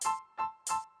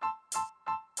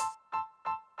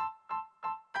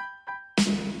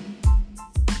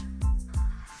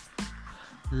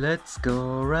Let's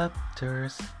go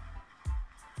Raptors.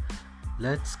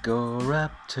 Let's go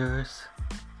Raptors.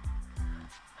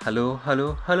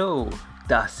 Hello.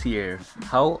 Das here.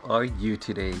 How are you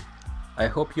today? I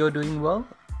hope you're doing well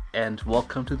and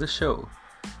welcome to the show.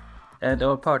 And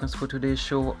our partners for today's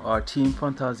show are Team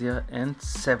Fantasia and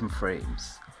 7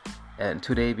 Frames. And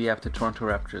today we have the Toronto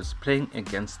Raptors playing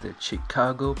against the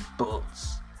Chicago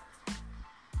Bulls.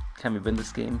 Can we win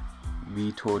this game?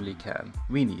 We totally can.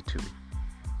 We need to.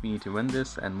 We need to win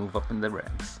this and move up in the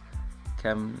ranks.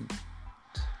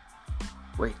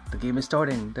 Wait, the game is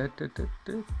starting.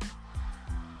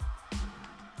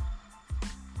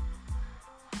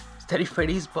 Steady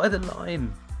Freddy's by the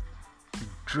line.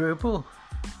 Dribble.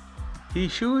 He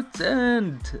shoots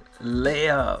and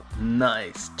layup.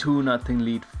 Nice. 2-0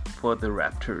 lead for the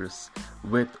Raptors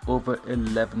with over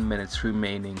 11 minutes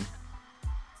remaining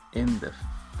in the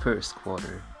first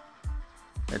quarter.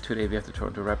 And today we have the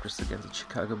Toronto Raptors against the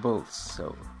Chicago Bulls.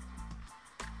 So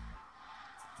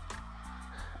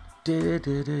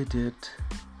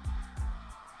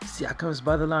Siakam is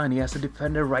by the line. He has a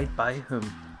defender right by him.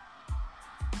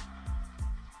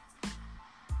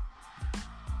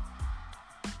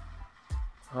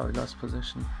 Oh, he lost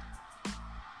possession.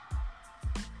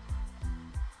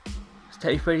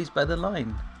 Steady Freddy's by the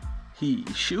line. He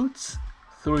shoots.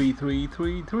 3.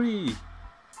 3-pointer.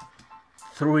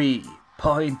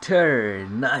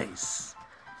 Nice.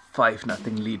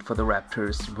 5-0 lead for the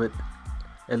Raptors with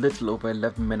a little over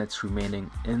 11 minutes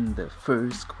remaining in the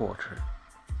first quarter.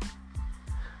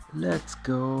 Let's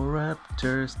go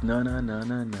Raptors. No.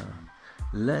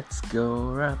 Let's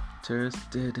go Raptors.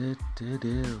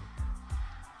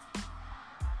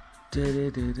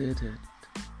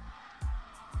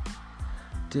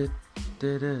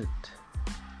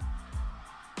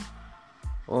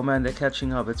 Oh man, they're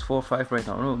catching up. It's 4-5 right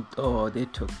now. Oh, they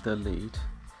took the lead.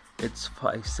 It's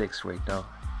 5-6 right now.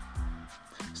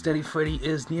 Steady Freddy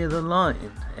is near the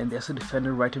line, and there's a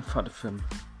defender right in front of him.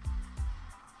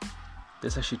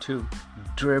 There's actually 2.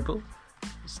 Dribble.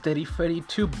 Steady Freddy,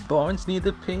 2 Barnes near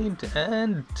the paint,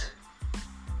 and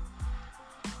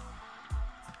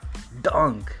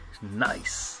dunk.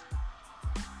 Nice.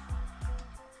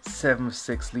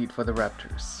 7-6 lead for the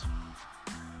Raptors.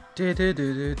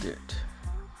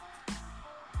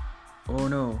 Oh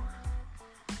no.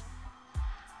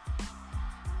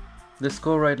 The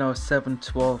score right now is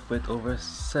 7-12 with over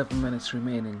 7 minutes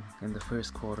remaining in the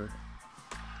first quarter.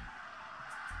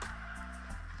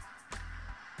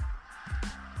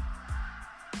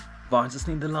 Barnes is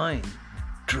near the line.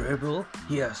 Dribble.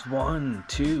 He has 1,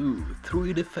 2,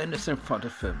 3 defenders in front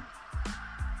of him.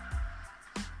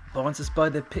 Barnes is by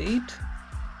the paint.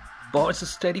 Barnes is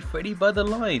Steady Freddy by the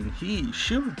line. He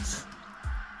shoots.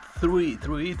 3.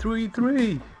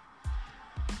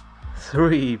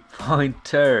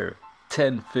 3-pointer.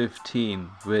 10-15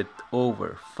 with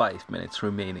over 5 minutes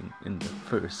remaining in the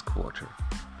first quarter.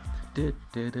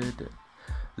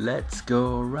 Let's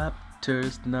go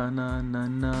Raptors. Na.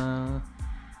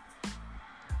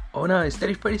 Oh nice.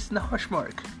 Steady Freddy's in the hash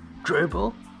mark.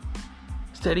 Dribble.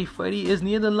 Steady Freddy is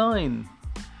near the line.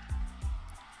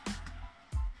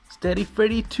 Steady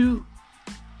Freddy 2.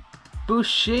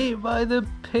 Boucher by the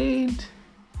paint.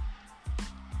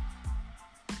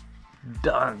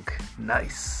 Dunk.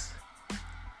 Nice.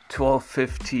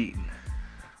 12-15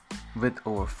 with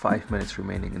over 5 minutes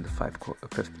remaining in the first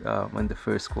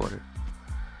quarter.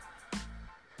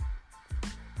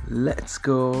 Let's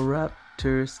go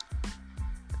Raptors.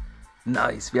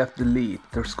 Nice. We have the lead.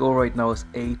 Their score right now is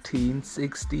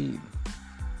 18-16.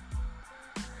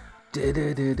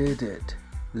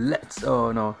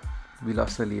 Oh no, we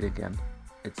lost the lead again.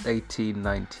 It's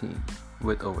 18-19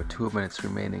 with over 2 minutes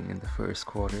remaining in the first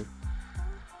quarter.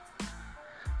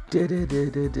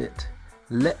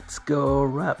 Let's go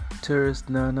Raptors.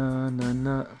 Na.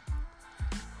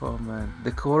 Oh man,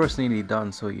 the quarter's nearly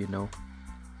done, so you know.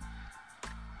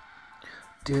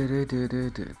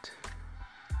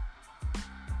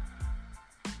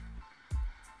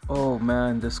 Oh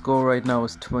man, the score right now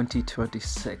is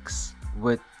 20-26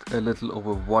 with a little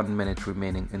over 1 minute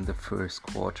remaining in the first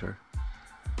quarter.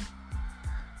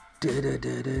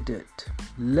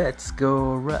 Let's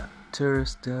go Raptors.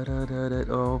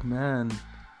 Oh man.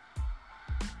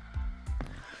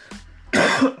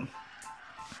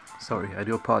 Sorry, I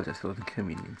do apologize for the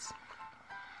inconvenience.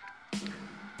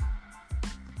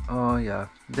 Oh yeah,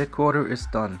 the quarter is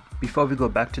done. Before we go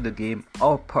back to the game,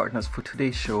 our partners for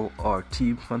today's show are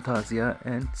Team Fantasia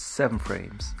and 7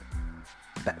 Frames.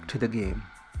 Back to the game.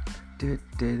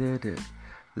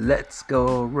 Let's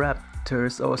go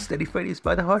Raptors. Oh, Steady Freddy's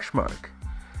by the hash mark.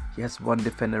 He has 1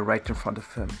 defender right in front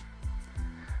of him.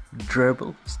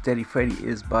 Dribble. Steady Freddy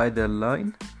is by the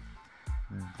line.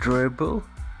 Dribble.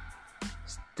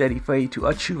 Steady Freddy to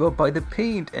Achuva by the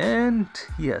paint. And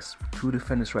yes, two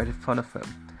defenders right in front of him.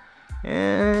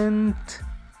 And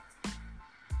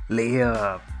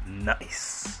layup.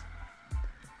 Nice.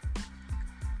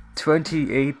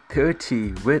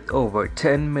 28-30 with over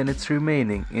 10 minutes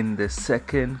remaining in the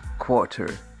second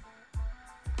quarter.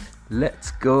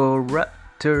 Let's go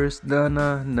Raptors, na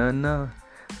na na na.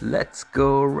 Let's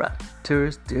go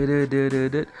Raptors, da da da da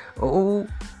da. Oh,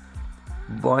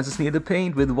 Barnes is near the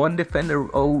paint with one defender.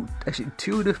 Oh, actually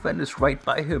two defenders right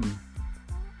by him.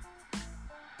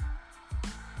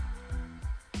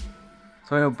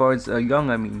 Sorry, no, Barnes,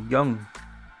 Young.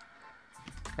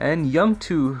 And Young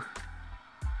too.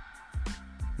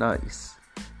 Nice.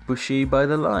 Boucher by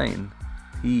the line.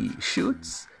 He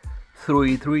shoots.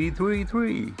 3.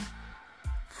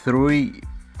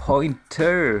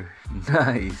 3-pointer.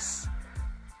 Nice.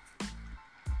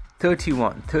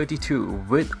 31-32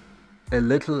 with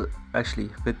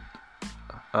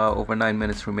over 9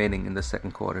 minutes remaining in the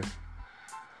second quarter.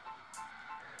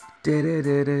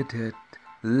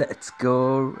 Let's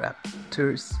go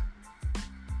Raptors.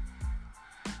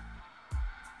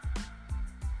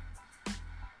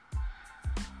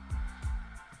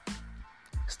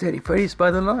 Steady Freddy's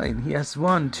by the line. He has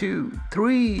 1, 2,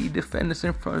 3 defenders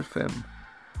in front of him.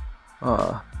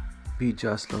 We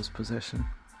just lost possession.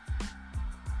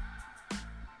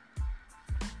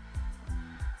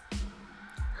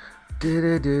 Let's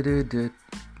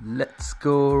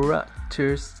go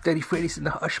Raptors. Steady Freddy's in the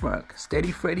hush mark.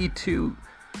 Steady Freddy 2.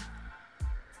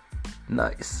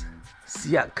 Nice.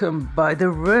 Siakam by the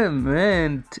rim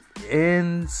and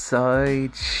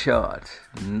inside shot.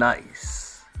 Nice.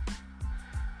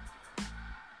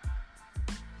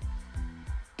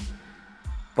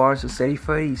 Barnes to Steady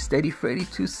Freddy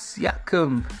to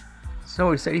Siakam.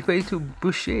 Sorry, Steady Freddy to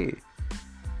Boucher.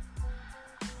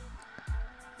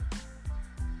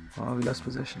 Oh, we lost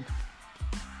possession.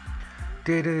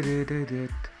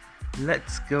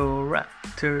 Let's go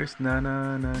Raptors, na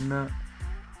na na na.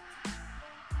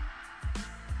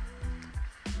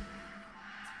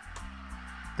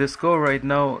 The score right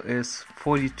now is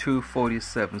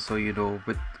 42-47, so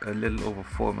with a little over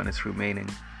 4 minutes remaining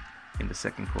in the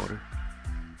second quarter.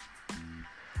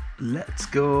 Let's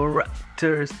go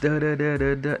Raptors,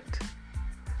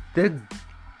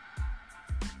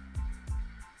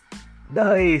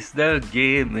 Nice, the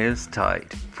game is tied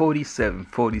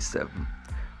 47-47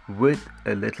 with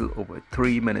a little over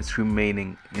 3 minutes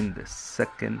remaining in the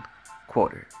second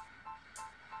quarter.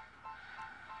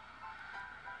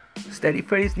 Steady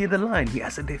Freddy's near the line. He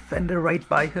has a defender right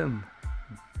by him.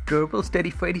 Dribble, Steady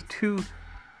Freddy 2.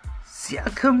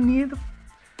 Siakam near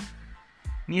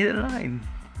the line.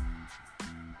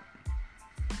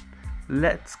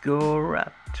 Let's go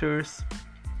Raptors.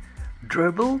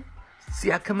 Dribble.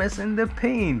 Siakam is in the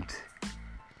paint.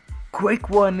 Quick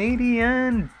 180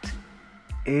 and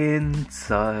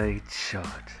inside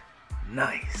shot.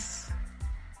 Nice.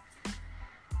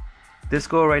 The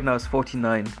score right now is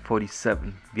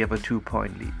 49-47. We have a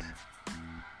 2-point lead.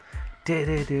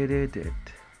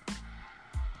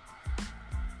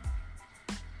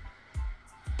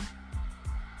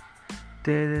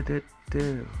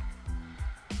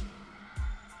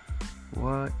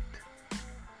 What?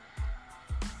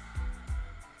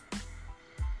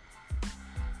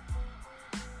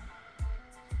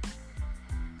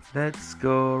 Let's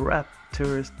go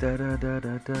Raptors,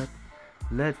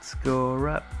 Let's go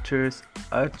Raptors.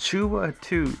 Achuva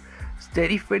 2.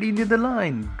 Steady Freddy near the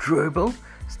line. Dribble.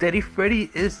 Steady Freddy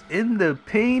is in the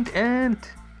paint and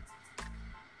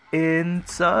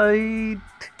inside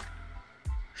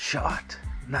shot.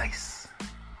 Nice.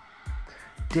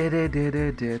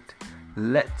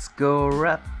 Let's go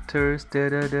Raptors.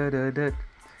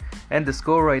 And the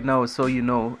score right now, so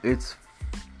it's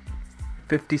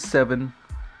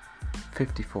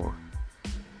 57-54.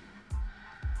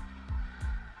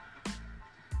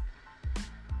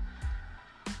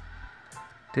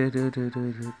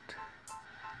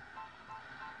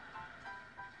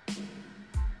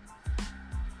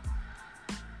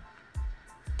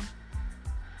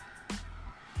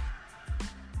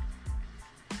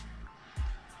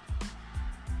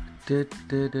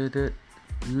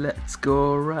 Let's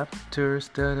go Raptors.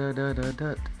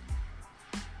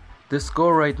 The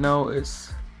score right now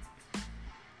is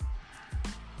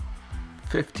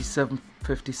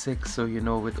 57-56, so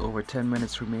with over 10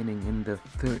 minutes remaining in the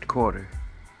third quarter.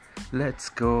 Let's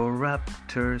go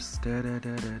Raptors.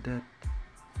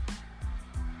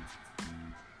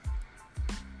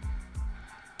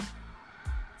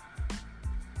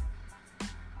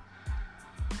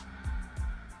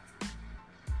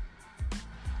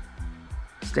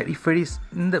 Steady Freddy's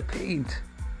in the paint.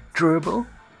 Dribble.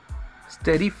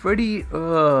 Steady Freddy.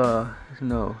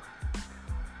 No.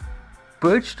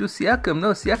 Birch to Siakam.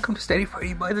 No, Siakam to Steady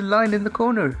Freddy by the line in the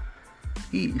corner.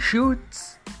 He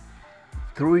shoots.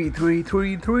 3.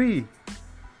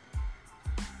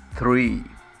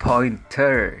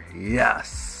 3-pointer.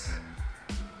 Yes.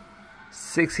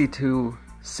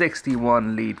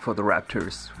 62-61 lead for the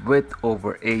Raptors with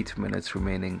over 8 minutes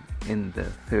remaining in the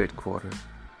third quarter.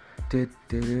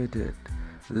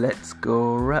 Let's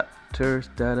go Raptors.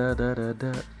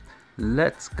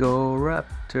 Let's go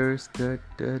Raptors.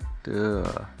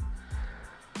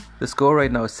 The score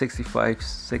right now is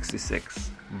 65-66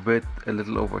 with a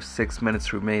little over 6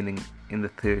 minutes remaining in the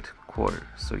third quarter.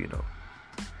 So you know.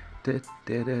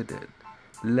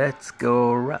 Let's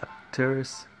go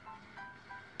Raptors.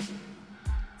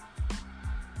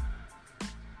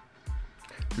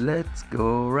 Let's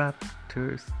go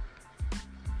Raptors.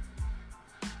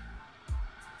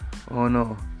 Oh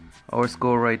no, our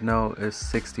score right now is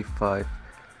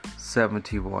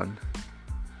 65-71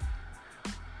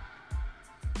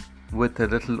 with a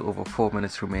little over 4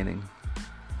 minutes remaining.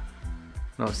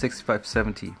 No,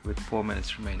 65-70 with 4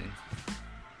 minutes remaining.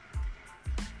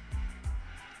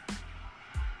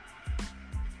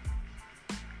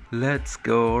 Let's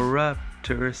go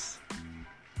Raptors.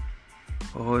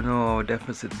 Oh no, our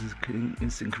deficit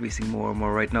is increasing more and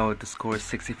more. Right now the score is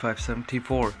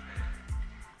 65-74.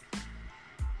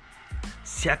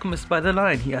 Siakam is by the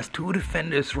line. He has two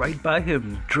defenders right by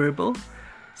him. Dribble.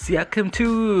 Siakam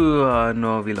too.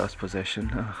 No, we lost possession.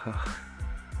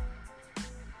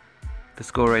 The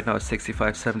score right now is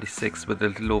 65-76 with a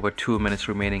little over 2 minutes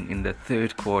remaining in the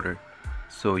third quarter.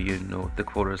 So you know the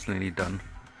quarter is nearly done.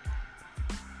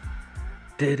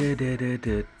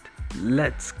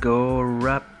 Let's go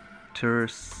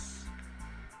Raptors.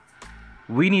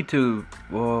 We need to...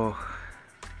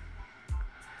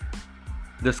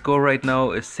 The score right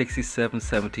now is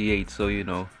 67-78, so you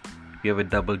know we have a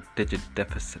double-digit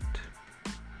deficit.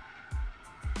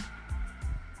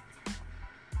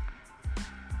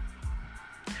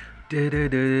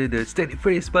 Steady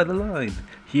Freddy's by the line.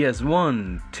 He has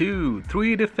 1, 2,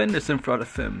 3 defenders in front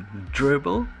of him.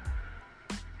 Dribble.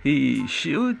 He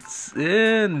shoots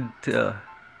and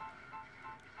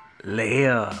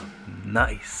layup.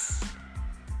 Nice.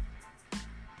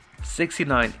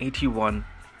 69-81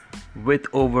 with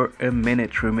over a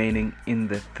minute remaining in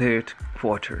the third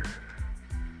quarter.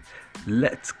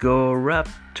 Let's go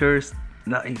Raptors.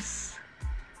 Nice.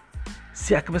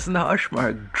 Siakam is in the hash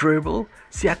mark. Dribble.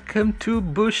 Siakam to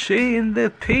Boucher in the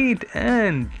paint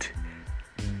and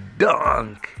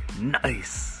dunk.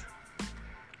 Nice.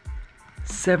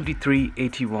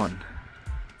 73-81.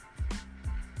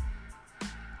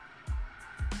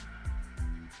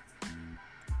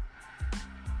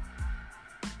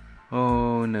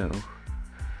 Oh no.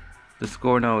 The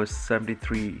score now is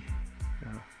 73.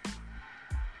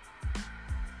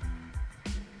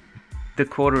 The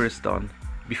quarter is done.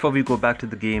 Before we go back to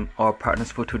the game, our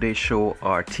partners for today's show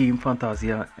are Team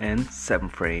Fantasia and 7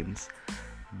 Frames.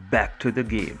 Back to the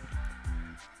game.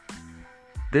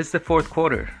 This is the fourth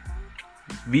quarter.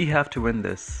 We have to win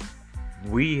this.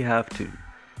 We have to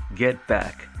get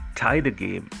back, tie the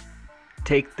game,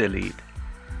 take the lead,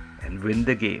 and win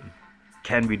the game.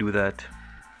 Can we do that?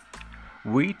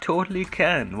 We totally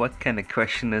can. What kind of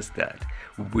question is that?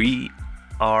 We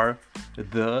are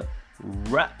the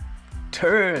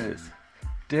Raptors.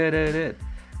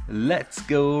 Let's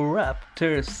go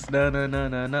Raptors.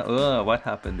 No. Oh, what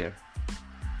happened there?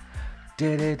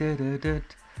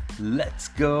 Let's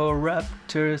go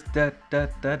Raptors.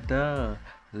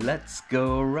 Let's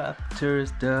go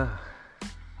Raptors.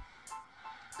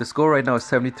 The score right now is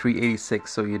 73-86,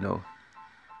 so you know.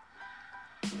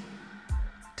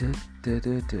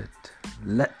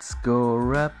 Let's go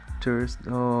Raptors.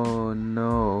 Oh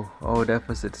no, our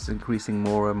deficit is increasing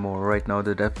more and more. Right now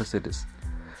the deficit is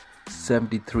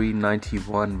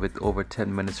 73-91 with over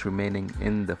 10 minutes remaining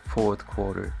in the fourth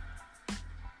quarter.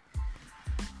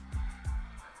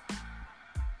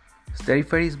 Steady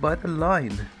Freddy's by the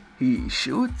line. He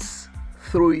shoots.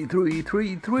 3.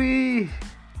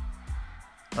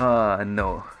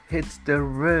 No. Hits the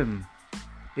rim.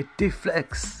 It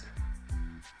deflects.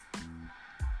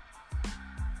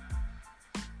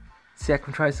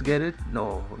 Siakam tries to get it.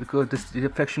 No, because the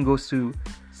deflection goes to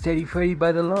Steady Freddy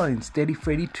by the line. Steady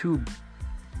Freddy 2.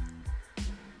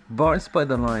 Barnes by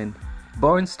the line.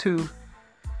 Barnes 2.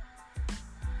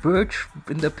 Birch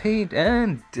in the paint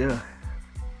and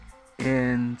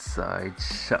inside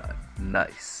shot.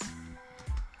 Nice.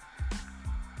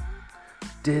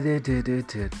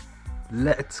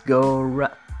 Let's go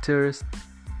Raptors.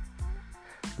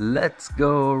 Let's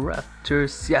go Raptors.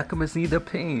 Siakam is near the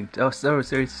paint. Oh, sorry.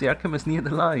 Siakam is near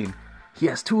the line. He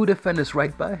has two defenders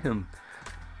right by him.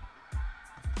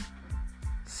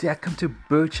 Siakam to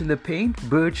Birch in the paint.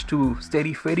 Birch to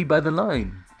Steady Freddy by the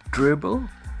line. Dribble.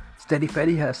 Steady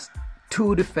Freddy has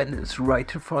two defenders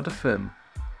right in front of him.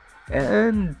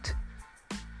 And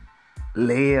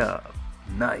layup.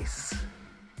 Nice.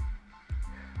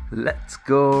 Let's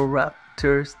go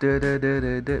Raptors.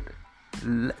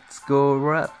 Let's go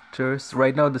Raptors.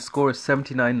 Right now the score is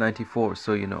 79-94,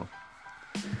 so you know.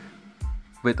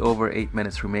 With over 8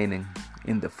 minutes remaining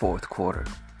in the fourth quarter.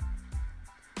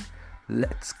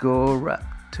 Let's go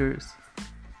Raptors.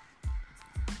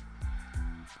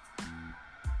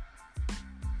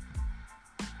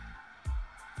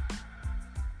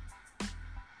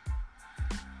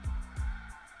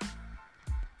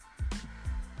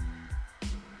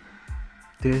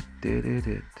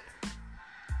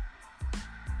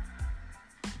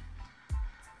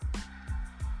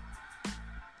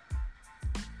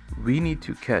 We need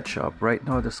to catch up. Right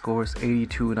now the score is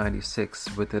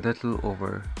 82-96 with a little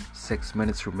over 6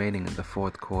 minutes remaining in the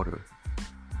fourth quarter.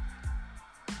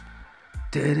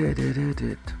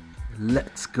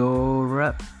 Let's go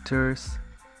Raptors.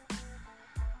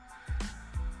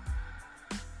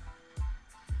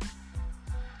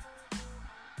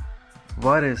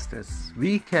 What is this?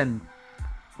 We can...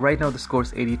 Right now the score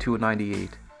is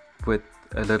 82-98 with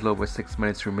a little over 6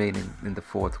 minutes remaining in the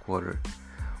fourth quarter.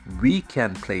 We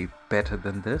can play better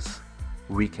than this.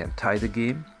 We can tie the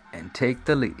game and take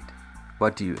the lead.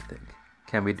 What do you think?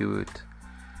 Can we do it?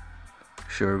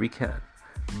 Sure we can.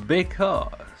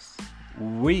 Because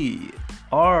we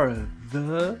are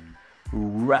the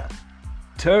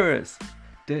Raptors.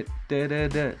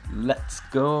 Let's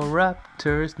go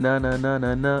Raptors. Na.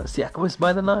 Siakam is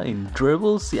by the line.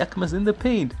 Dribble. Siakam is in the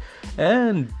paint.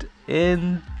 And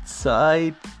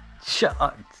inside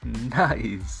shot.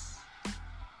 Nice.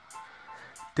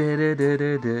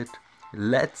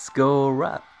 Let's go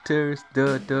Raptors.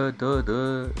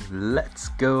 Let's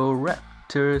go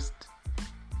Raptors.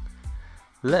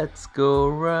 Let's go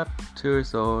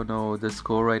Raptors. Oh no, the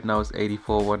score right now is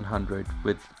 84-100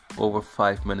 with over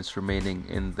 5 minutes remaining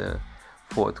in the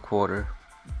fourth quarter.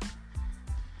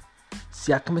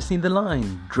 Siakam is in the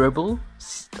line. Dribble.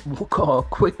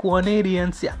 Quick 180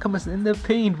 and Siakam is in the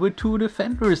paint with two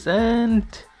defenders and...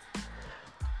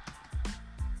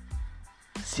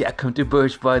 Siakam to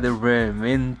Birch by the rim.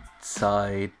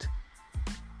 Inside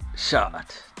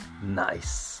shot.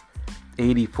 Nice.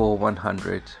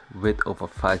 84-100 with over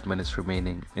 5 minutes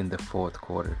remaining in the fourth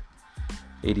quarter.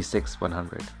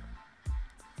 86-100.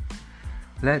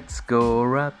 Let's go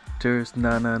Raptors.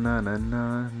 Na.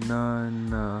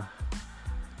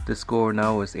 The score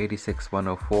now is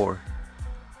 86-104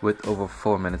 with over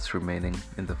 4 minutes remaining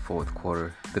in the fourth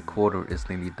quarter. The quarter is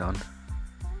nearly done.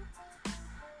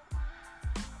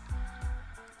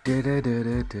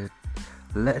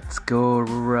 Let's go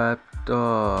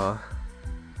Raptor.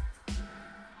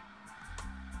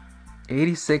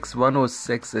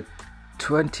 86-106, a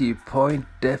 20-point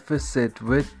deficit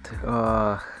with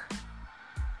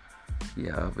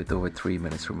with over 3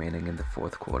 minutes remaining in the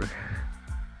fourth quarter.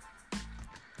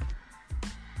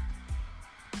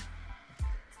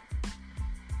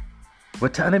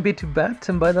 Watanabe to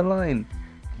Banton by the line.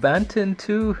 Banton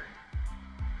to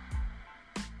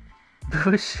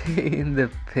Boucher in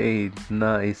the paint.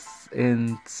 Nice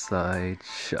inside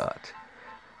shot.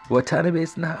 Watanabe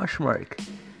is in the hash mark.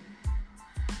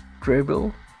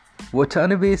 Dribble.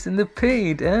 Watanabe is in the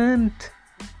paint and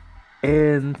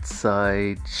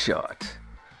inside shot.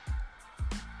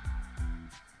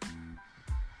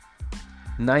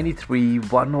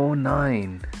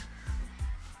 93-109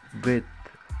 with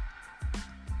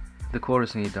the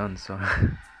chorus nearly done, so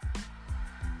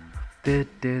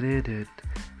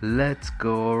Let's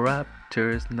go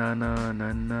Raptors. Na.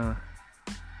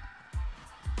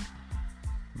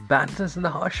 Banton's in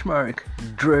the hash mark.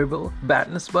 Dribble.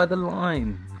 Banton's by the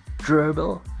line.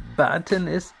 Dribble. Banton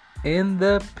is in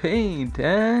the paint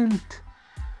and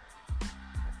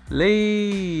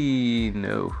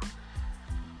no.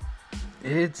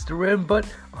 It's the rim, but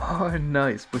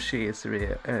nice. Boucher is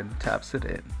there and taps it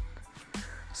in.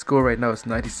 Score right now is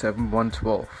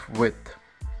 97-112 with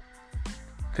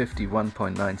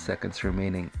 51.9 seconds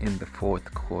remaining in the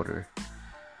fourth quarter.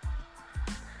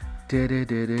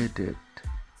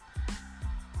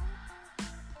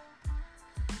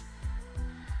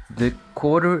 The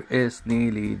quarter is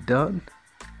nearly done.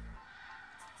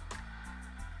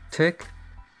 Tick,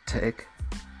 tick,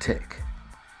 tick.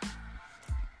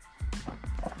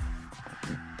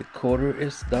 The quarter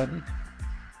is done.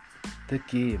 The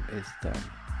game is done.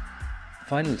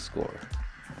 final score.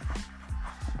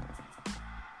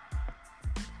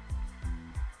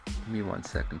 Give me 1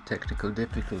 second. Technical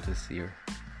difficulties here.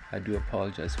 I do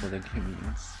apologize for the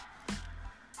inconvenience.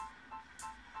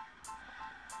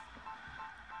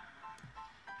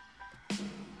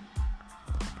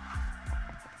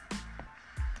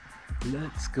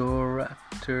 Let's go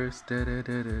Raptors. Da, da,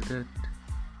 da, da, da.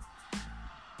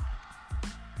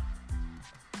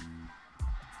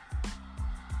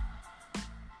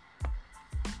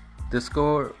 The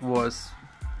score was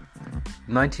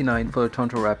 99 for the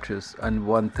Toronto Raptors and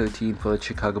 113 for the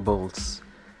Chicago Bulls.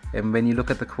 And when you look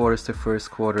at the quarters, the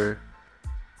first quarter...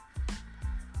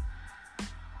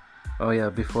 Oh yeah,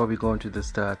 before we go into the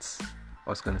stats, I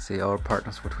was going to say our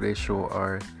partners for today's show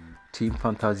are Team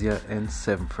Fantasia and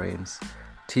 7 Frames.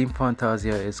 Team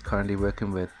Fantasia is currently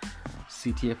working with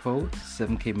CTFO,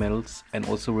 7K Medals, and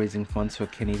also raising funds for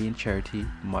Canadian charity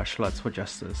Martial Arts for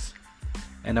Justice.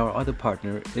 And our other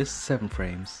partner is 7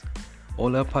 Frames.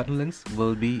 All our partner links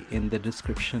will be in the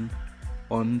description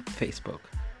on Facebook.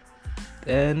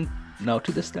 And now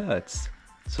to the stats.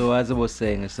 So as I was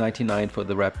saying, it's 99 for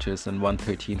the Raptors and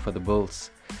 113 for the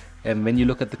Bulls. And when you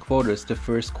look at the quarters, the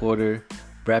first quarter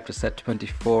Raptors had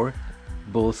 24,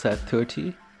 Bulls had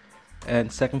 30.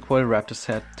 And second quarter Raptors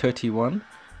had 31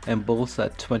 and Bulls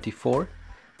had 24.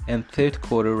 And third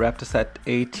quarter Raptors had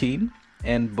 18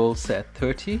 and Bulls had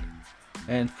 30.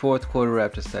 And fourth quarter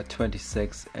Raptors at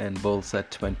 26 and Bulls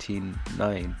at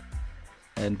 29,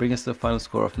 and bring us to the final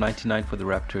score of 99 for the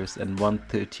Raptors and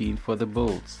 113 for the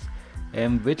Bulls.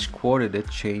 And which quarter did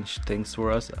change things for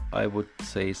us? I would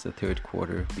say it's the third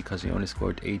quarter, because we only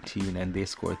scored 18 and they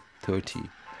scored 30,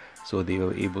 so they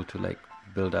were able to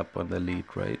build up on the lead,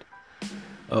 right?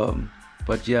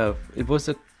 But yeah, it was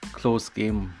a close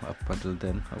game up until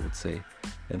then, I would say.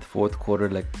 And fourth quarter,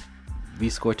 we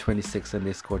scored 26 and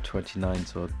they scored 29,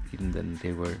 so even then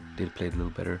they played a little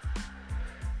better.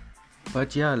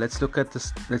 But yeah, let's look at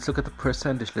the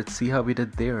percentage. Let's see how we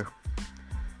did there.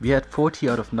 We had 40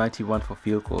 out of 91 for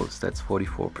field goals, that's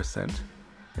 44%.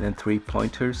 And then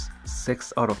 3-pointers,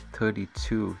 6 out of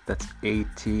 32, that's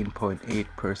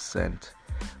 18.8%.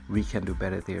 We can do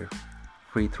better there.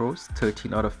 Free throws,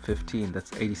 13 out of 15, that's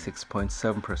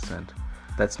 86.7%.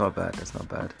 That's not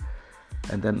bad.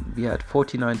 And then we had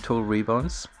 49 total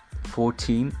rebounds,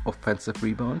 14 offensive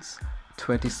rebounds,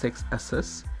 26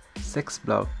 assists, 6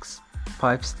 blocks,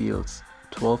 5 steals,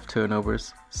 12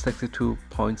 turnovers, 62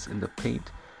 points in the paint,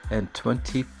 and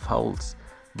 20 fouls,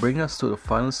 bring us to the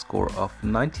final score of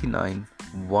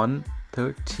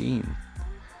 99-113.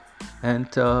 And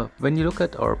when you look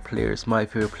at our players, my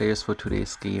favorite players for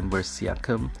today's game were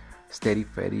Siakam, Steady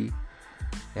Freddy,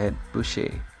 and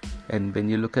Boucher. And when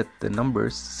you look at the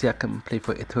numbers, Siakam played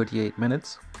for 38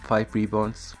 minutes, 5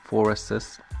 rebounds, 4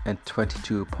 assists, and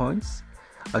 22 points.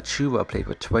 Achiuwa played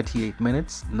for 28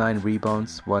 minutes, 9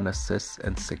 rebounds, 1 assist,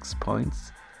 and 6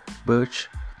 points. Birch,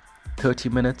 30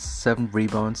 minutes, 7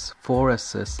 rebounds, 4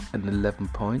 assists, and 11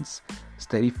 points.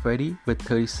 Steady Freddy with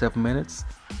 37 minutes,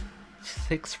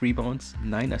 6 rebounds,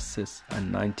 9 assists, and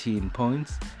 19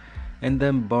 points. And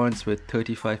then Barnes with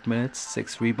 35 minutes,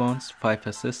 6 rebounds, 5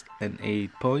 assists, and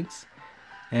 8 points.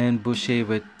 And Boucher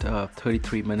with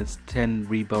 33 minutes, 10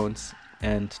 rebounds,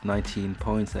 and 19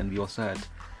 points. And we also had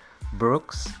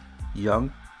Brooks,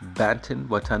 Young, Banton,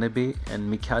 Watanabe,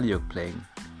 and Mikhailiuk playing.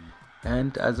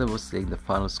 And as I was saying, the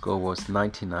final score was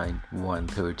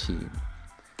 99-113.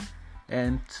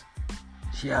 And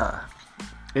yeah,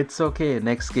 it's okay.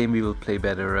 Next game we will play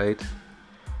better, right?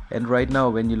 And right now,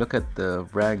 when you look at the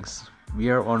ranks, we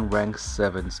are on rank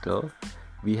 7 still.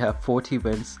 We have 40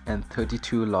 wins and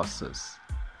 32 losses.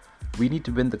 We need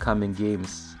to win the coming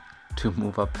games to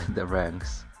move up in the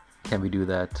ranks. Can we do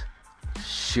that?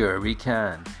 Sure we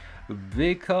can.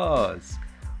 Because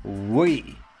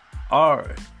we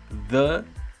are the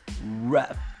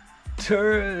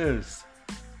Raptors.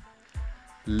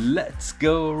 Let's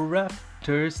go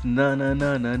Raptors. Na na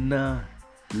na na na.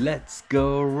 Let's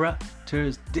go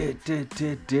Raptors.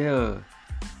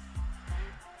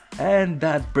 And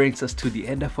that brings us to the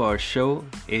end of our show.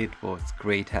 It was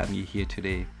great having you here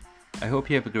today. I hope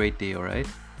you have a great day, alright?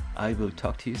 I will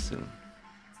talk to you soon.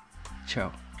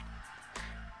 Ciao.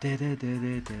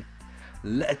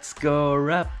 Let's go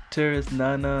Raptors.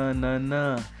 Na na na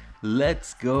na.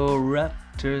 Let's go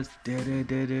Raptors.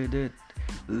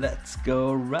 Let's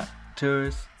go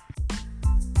Raptors.